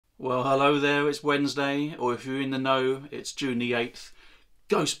Well, hello there, it's Wednesday, or if you're in the know, it's June the 8th,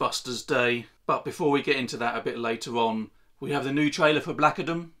 Ghostbusters Day. But before we get into that a bit later on, we have the new trailer for Black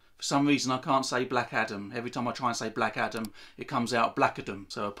Adam. For some reason I can't say Black Adam. Every time I try and say Black Adam, it comes out Black Adam,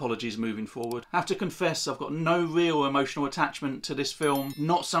 so apologies moving forward. I have to confess I've got no real emotional attachment to this film.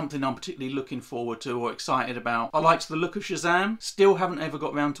 Not something I'm particularly looking forward to or excited about. I liked the look of Shazam, still haven't ever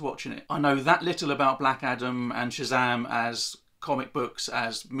got round to watching it. I know that little about Black Adam and Shazam as comic books,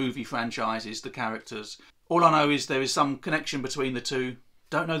 as movie franchises, the characters. All I know is there is some connection between the two.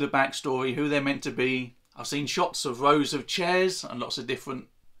 Don't know the backstory, who they're meant to be. I've seen shots of rows of chairs and lots of different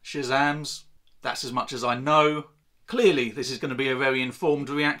Shazams. That's as much as I know. Clearly this is going to be a very informed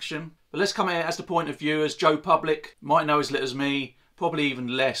reaction. But let's come at it as the point of view as Joe Public. Might know as little as me, probably even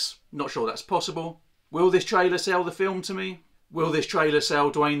less. Not sure that's possible. Will this trailer sell the film to me? Will this trailer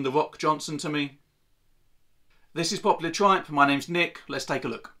sell Dwayne "The Rock" Johnson to me? This is Popular Tripe, my name's Nick, let's take a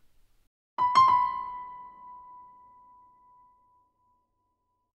look.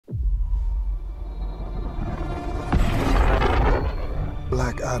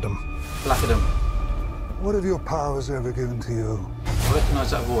 Black Adam. Black Adam. What have your powers ever given to you? I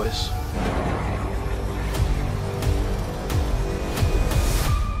recognise that voice.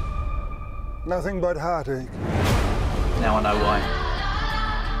 Nothing but heartache. Now I know why.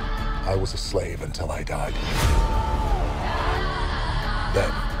 I was a slave until I died.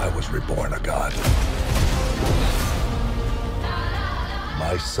 Then I was reborn a god.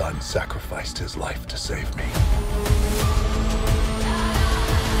 My son sacrificed his life to save me.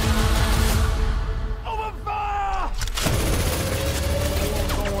 Open fire!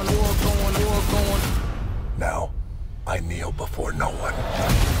 Now, I kneel before no one.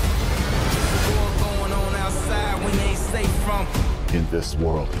 In this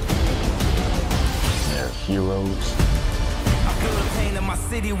world, there are heroes. I feel the pain in my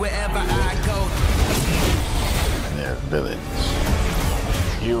city wherever I go. And there are villains.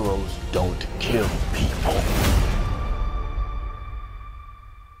 Heroes don't kill people.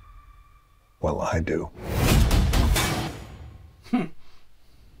 Well, I do.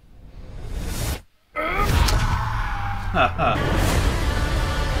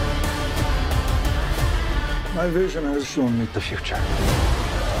 My vision has shown me the future.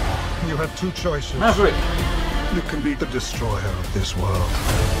 You have two choices. Maverick! You can be the destroyer of this world.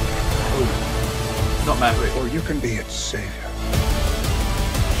 Ooh. Not Maverick. Or you can be its savior.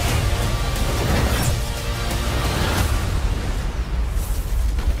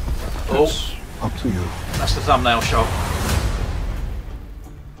 It's up to you. That's the thumbnail shot.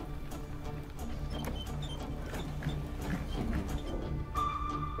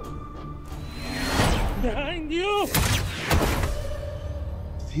 Behind you!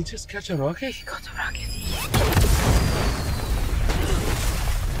 Did he just catch a rocket? He got a rocket.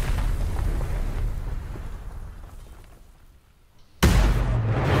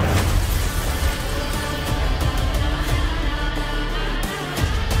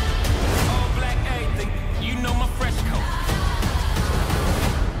 All black everything, you know my fresh coat.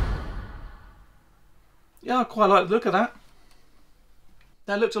 Yeah, I quite like the look of that.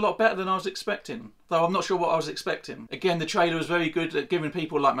 That looked a lot better than I was expecting, though I'm not sure what I was expecting. Again, the trailer was very good at giving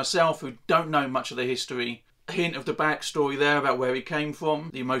people like myself who don't know much of the history a hint of the backstory there about where he came from,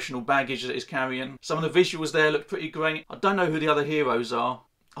 the emotional baggage that he's carrying. Some of the visuals there look pretty great. I don't know who the other heroes are.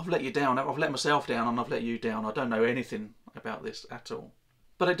 I've let you down. I've let myself down and I've let you down. I don't know anything about this at all.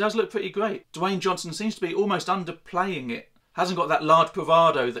 But it does look pretty great. Dwayne Johnson seems to be almost underplaying it. Hasn't got that large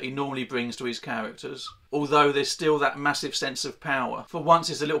bravado that he normally brings to his characters, although there's still that massive sense of power. For once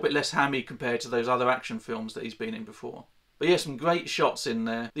it's a little bit less hammy compared to those other action films that he's been in before. But yeah, some great shots in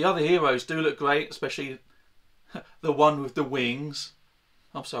there. The other heroes do look great, especially the one with the wings.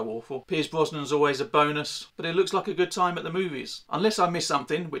 I'm so awful. Pierce Brosnan's always a bonus, but it looks like a good time at the movies. Unless I miss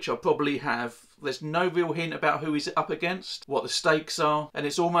something, which I probably have, there's no real hint about who he's up against, what the stakes are, and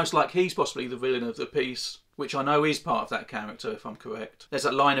it's almost like he's possibly the villain of the piece, which I know is part of that character, if I'm correct. There's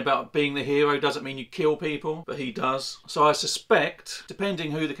that line about being the hero doesn't mean you kill people, but he does. So I suspect,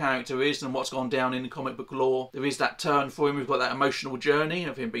 depending who the character is and what's gone down in the comic book lore, there is that turn for him. We've got that emotional journey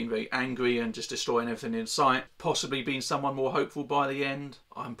of him being very angry and just destroying everything in sight, possibly being someone more hopeful by the end.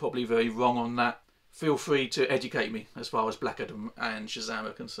 I'm probably very wrong on that. Feel free to educate me as far as Black Adam and Shazam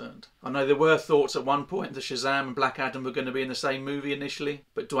are concerned. I know there were thoughts at one point that Shazam and Black Adam were going to be in the same movie initially,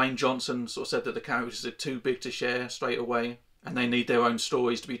 but Dwayne Johnson sort of said that the characters are too big to share straight away and they need their own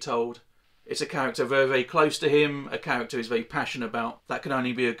stories to be told. It's a character very, very close to him, a character he's very passionate about. That can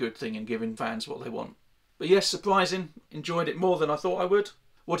only be a good thing in giving fans what they want. But yes, surprising. Enjoyed it more than I thought I would.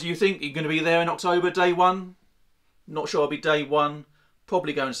 What do you think? Are you going to be there in October, day one? Not sure I'll be day one.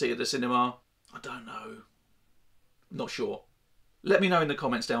 Probably go and see it at the cinema. I don't know. Not sure. Let me know in the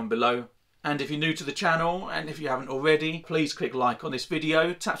comments down below. And if you're new to the channel, and if you haven't already, please click like on this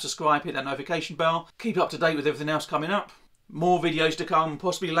video, tap subscribe, hit that notification bell. Keep up to date with everything else coming up. More videos to come,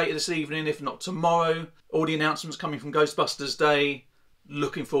 possibly later this evening, if not tomorrow. All the announcements coming from Ghostbusters Day.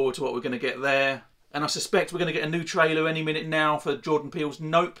 Looking forward to what we're going to get there. And I suspect we're going to get a new trailer any minute now for Jordan Peele's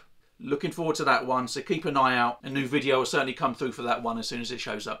Nope. Looking forward to that one, so keep an eye out. A new video will certainly come through for that one as soon as it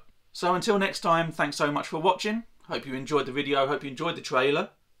shows up. So until next time, thanks so much for watching. Hope you enjoyed the video, hope you enjoyed the trailer.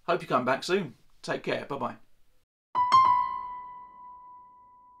 Hope you come back soon. Take care, bye bye.